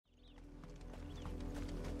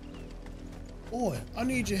Boy, I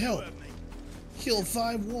need your help. Kill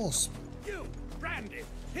 5 wasps. You, Brandy,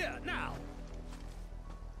 here now.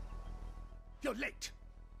 You're late.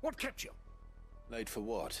 What kept you? Late for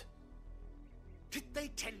what? Did they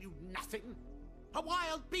tell you nothing? A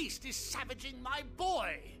wild beast is savaging my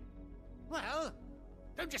boy. Well,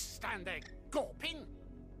 don't just stand there gawping.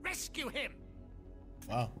 Rescue him.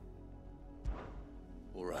 Wow.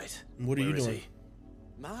 All right. What are you Where is doing? he?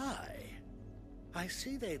 My, I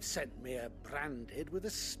see they've sent me a branded with a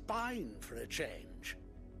spine for a change.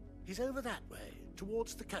 He's over that way,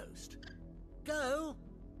 towards the coast. Go,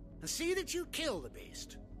 and see that you kill the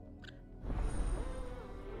beast.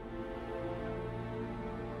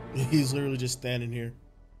 He's literally just standing here,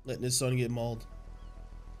 letting his son get mauled.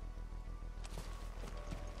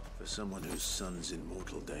 For someone whose son's in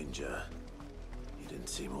mortal danger, he didn't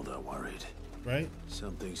seem all that worried. Right?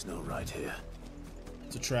 Something's not right here.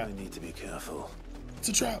 It's a trap. I need to be careful. It's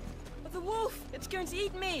a trap. But the wolf! It's going to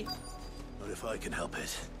eat me! Not if I can help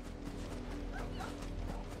it.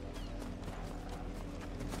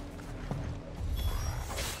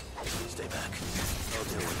 Stay back. I'll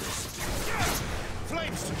deal with this.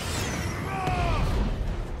 Flames!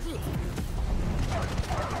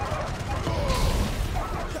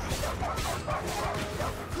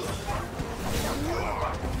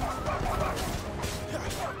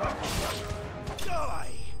 Die!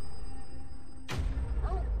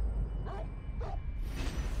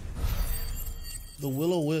 The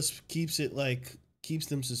will-o-wisp keeps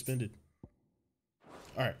them suspended.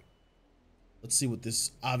 All right. Let's see what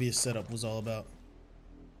this obvious setup was all about.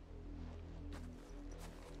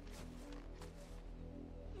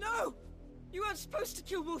 No! You weren't supposed to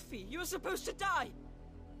kill Wolfie. You were supposed to die.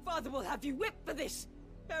 Father will have you whipped for this.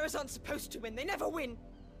 Bearers aren't supposed to win. They never win.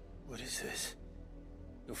 What is this?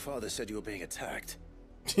 Your father said you were being attacked.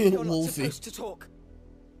 You're not Wolfie. supposed to talk.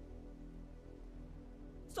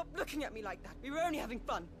 Stop looking at me like that. We were only having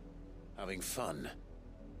fun. Having fun?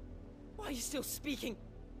 Why are you still speaking?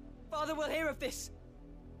 Father will hear of this.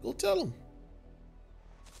 Go tell him.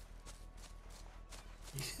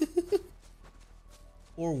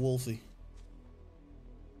 Poor Wolfie.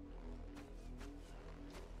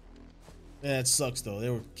 Man, that sucks though. They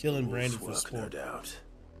were killing Brandon for Wolf's work, no sport. doubt.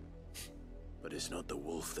 But it's not the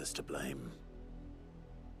wolf that's to blame.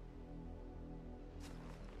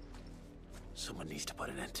 Someone needs to put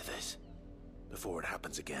an end to this before it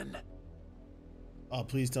happens again. Oh,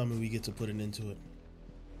 please tell me we get to put an end to it.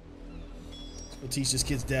 We'll teach this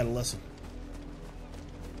kid's dad a lesson.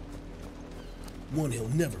 One he'll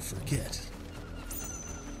never forget.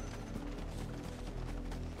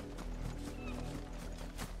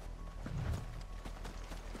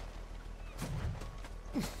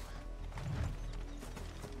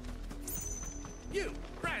 You,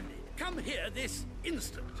 Brandy, come here this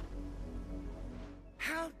instant.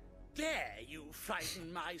 How dare you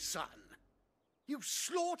frighten my son? You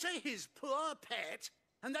slaughter his poor pet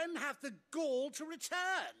and then have the gall to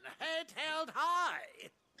return, head held high.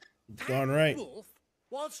 Darn right. Wolf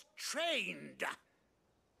was trained.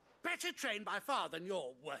 Better trained by far than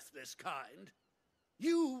your worthless kind.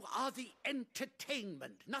 You are the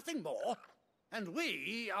entertainment, nothing more. And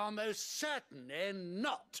we are most certainly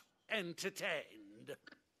not entertained.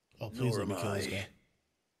 Oh, please Nor let me am kill this I. guy.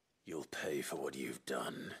 You'll pay for what you've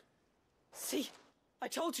done. See? I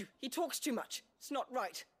told you. He talks too much. It's not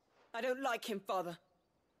right. I don't like him, Father.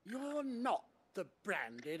 You're not the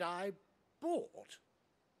branded I bought,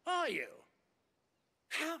 are you?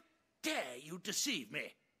 How dare you deceive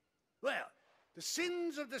me? Well, the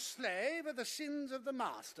sins of the slave are the sins of the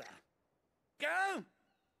master. Go,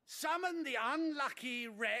 summon the unlucky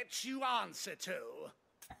wretch you answer to.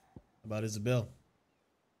 About Isabel.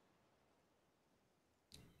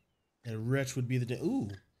 And wretch would be the ooh.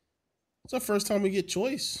 It's our first time we get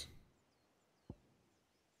choice.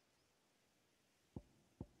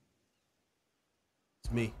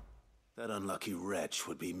 It's me. That unlucky wretch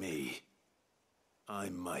would be me.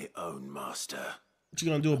 I'm my own master. What you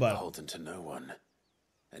gonna do about it? Beholden to no one.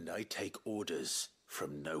 And I take orders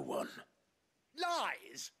from no one.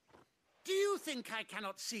 Lies! Do you think I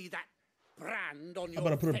cannot see that brand on your How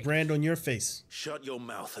about I put a face? brand on your face? Shut your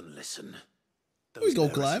mouth and listen. Here we go,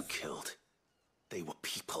 bearers Clive. you killed. They were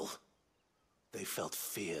people. They felt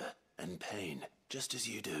fear and pain, just as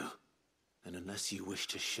you do. And unless you wish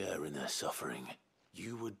to share in their suffering,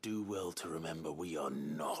 you would do well to remember we are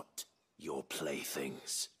not your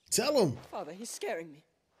playthings. Tell him. Father, he's scaring me.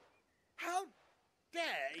 How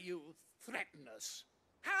dare you threaten us?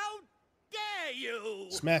 How dare you?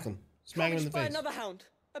 Smack him. Smack him in the Buy face. another hound.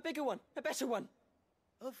 A bigger one. A better one.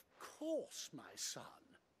 Of course, my son.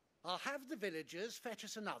 I'll have the villagers fetch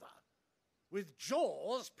us another. with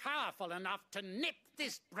jaws powerful enough to nip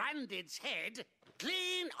this Branded's head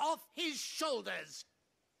clean off his shoulders.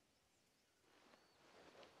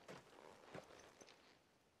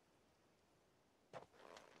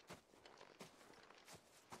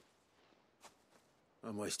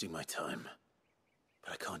 I'm wasting my time,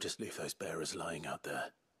 but I can't just leave those bearers lying out there.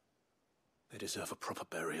 They deserve a proper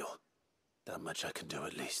burial. That much I can do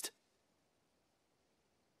at least.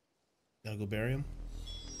 Gotta go bury him?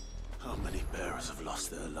 How many bearers have lost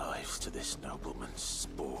their lives to this nobleman's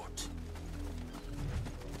sport?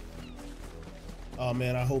 Oh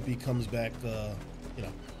man, I hope he comes back, you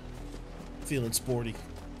know, feeling sporty.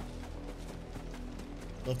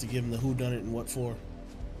 Love to give him the whodunit and what for.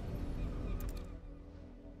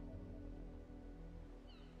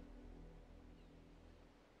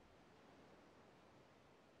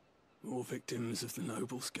 More victims of the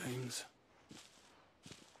nobles' games.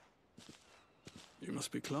 You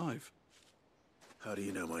must be Clive. How do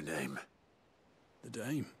you know my name? The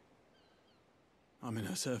Dame. I'm in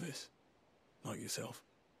her service, like yourself.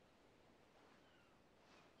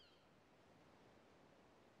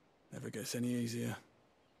 Never gets any easier,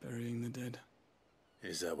 burying the dead.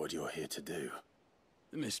 Is that what you're here to do?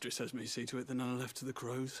 The mistress has me see to it that none are left to the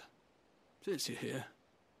crows. Since you're here,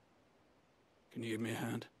 can you give me a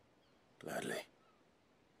hand? Gladly.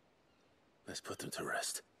 Let's put them to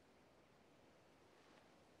rest.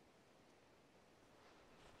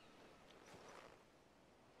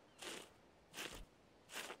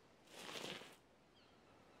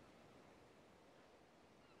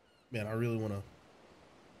 Man, I really want to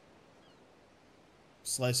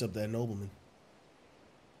slice up that nobleman.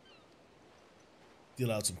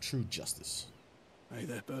 Deal out some true justice. May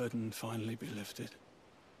their burden finally be lifted.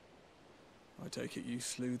 I take it you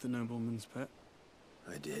slew the nobleman's pet?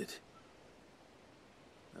 I did.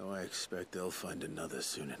 Now I expect they'll find another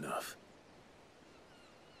soon enough.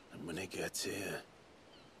 And when it gets here,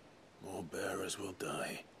 more bearers will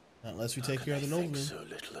die. Not unless we How take can care of the they think nobleman.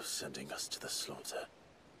 so little of sending us to the slaughter?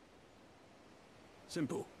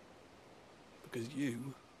 Simple. Because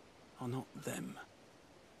you are not them.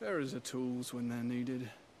 Bearers are tools when they're needed,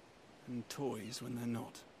 and toys when they're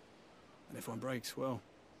not. And if one breaks, well,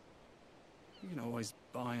 you can always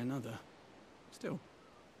buy another. Still,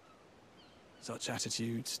 such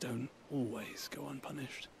attitudes don't always go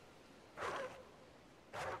unpunished.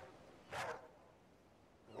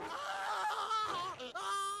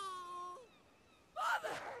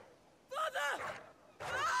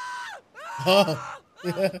 Oh,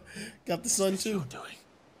 got the son too. You're doing?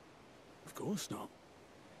 Of course not.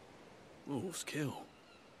 Wolves kill.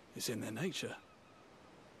 It's in their nature.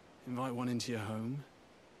 Invite one into your home,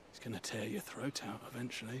 he's gonna tear your throat out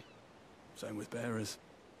eventually. Same with bearers.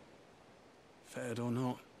 Fed or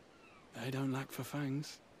not, they don't lack for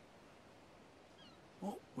fangs.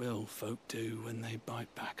 What will folk do when they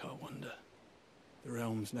bite back, I wonder? The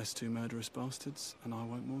realm's nest two murderous bastards, and I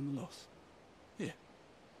won't mourn the loss. Here.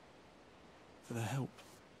 For their help.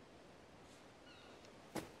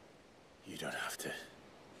 You don't have to.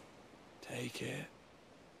 Take it.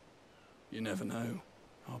 You never know.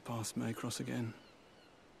 Our paths may cross again.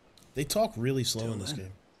 They talk really slow Till in this then.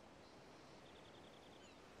 game.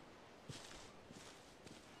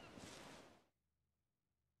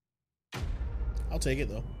 I'll take it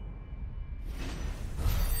though.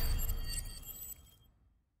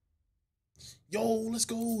 Yo, let's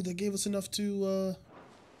go. They gave us enough to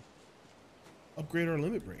upgrade our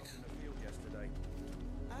limit break.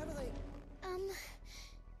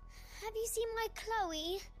 Have you seen my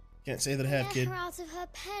Chloe? Can't say that I have, Let kid. her out of her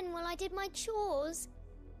pen while I did my chores.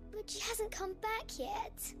 But she hasn't come back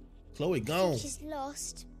yet. Chloe I gone. think she's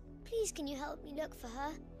lost. Please, can you help me look for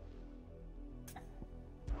her?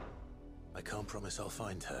 I can't promise I'll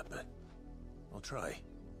find her, but I'll try.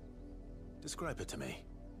 Describe her to me.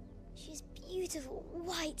 She's beautiful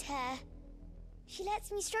white hair. She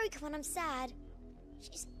lets me stroke her when I'm sad.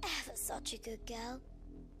 She's ever such a good girl.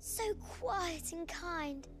 So quiet and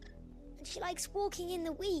kind. And she likes walking in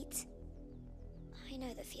the wheat. I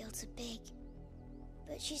know the fields are big,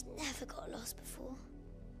 but she's never got lost before.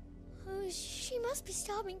 Oh, she must be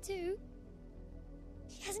starving too.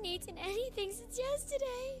 She hasn't eaten anything since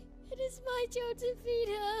yesterday. It is my job to feed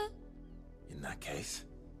her. In that case,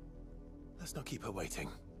 let's not keep her waiting.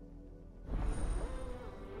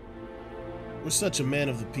 We're such a man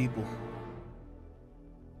of the people.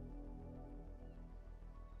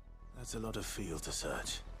 That's a lot of field to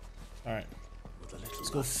search. All right, With a little let's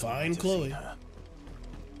go luck, someone find might have seen Chloe. her.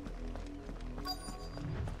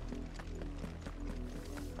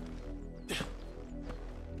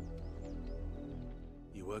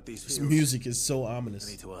 You work these This fields? music is so I ominous.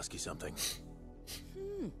 need to ask you something.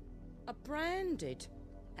 A branded.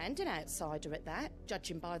 And an outsider at that,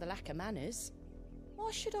 judging by the lack of manners.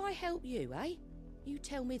 Why should I help you, eh? You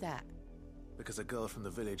tell me that. Because a girl from the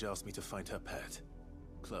village asked me to find her pet.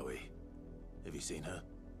 Chloe. Have you seen her?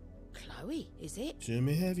 Chloe, is it?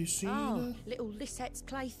 Jimmy, have you seen Oh, her? little Lisette's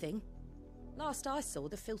plaything. Last I saw,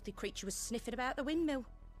 the filthy creature was sniffing about the windmill.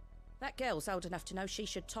 That girl's old enough to know she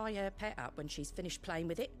should tie her pet up when she's finished playing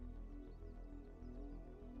with it.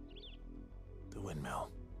 The windmill.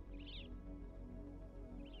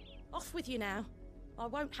 Off with you now. I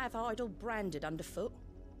won't have idle branded underfoot.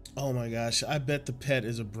 Oh my gosh, I bet the pet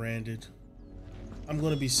is a branded. I'm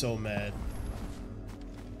gonna be so mad.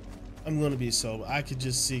 I could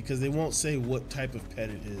just see, because they won't say what type of pet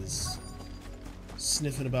it is.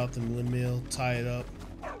 Sniffing about the windmill, tie it up.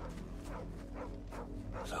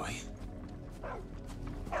 Chloe?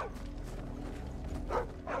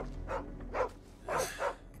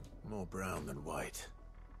 More brown than white.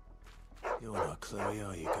 You're not Chloe,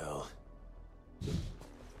 are you, girl?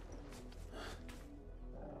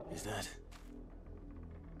 Is that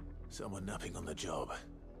someone napping on the job?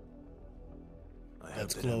 I hope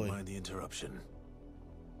That's they Chloe. don't mind the interruption.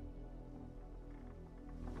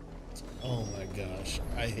 Oh my gosh,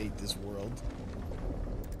 I hate this world.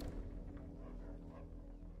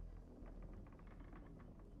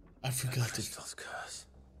 I forgot to. Crystal's curse.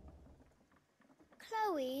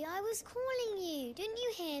 Chloe, I was calling you. Didn't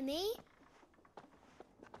you hear me?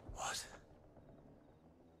 What?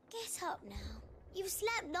 Get up now. You've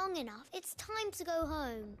slept long enough. It's time to go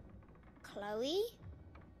home. Chloe?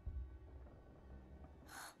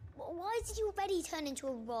 Why did you already turn into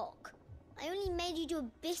a rock? I only made you do a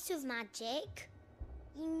bit of magic.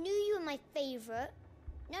 You knew you were my favorite.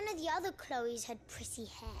 None of the other Chloes had pretty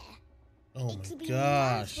hair. Oh It could my be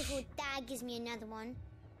months gosh. before Dad gives me another one.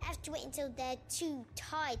 I have to wait until they're too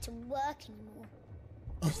tired to work anymore.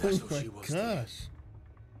 Is that Oh all my she was to you? gosh.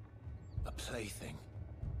 A plaything.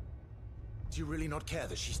 Do you really not care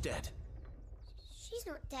that she's dead? She's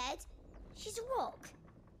not dead. She's a rock.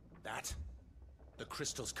 That? The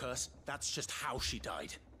crystal's curse? That's just how she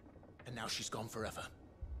died. And now she's gone forever.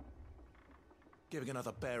 Giving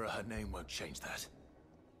another bearer her name won't change that.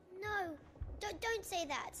 No, don't say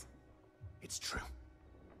that. It's true.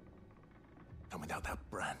 And without that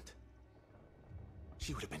brand,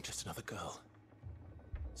 she would have been just another girl.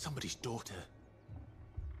 Somebody's daughter.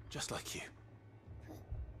 Just like you.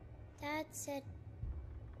 Dad said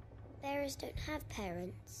bearers don't have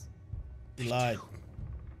parents. He lied. do.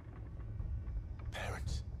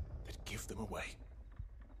 Parents that give them away.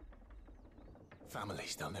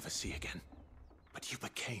 Families they'll never see again. But you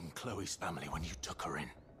became Chloe's family when you took her in.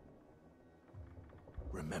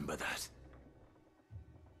 Remember that.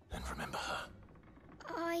 And remember her.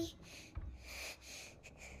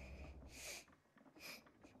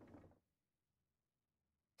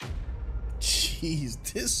 Jeez,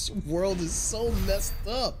 this world is so messed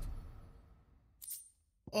up.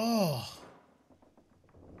 Oh.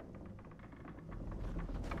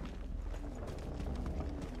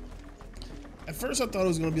 At first I thought it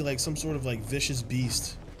was gonna be like some sort of like vicious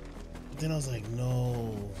beast. But then I was like,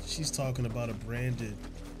 no, she's talking about a branded.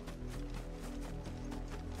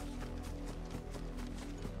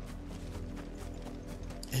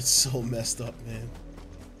 It's so messed up, man.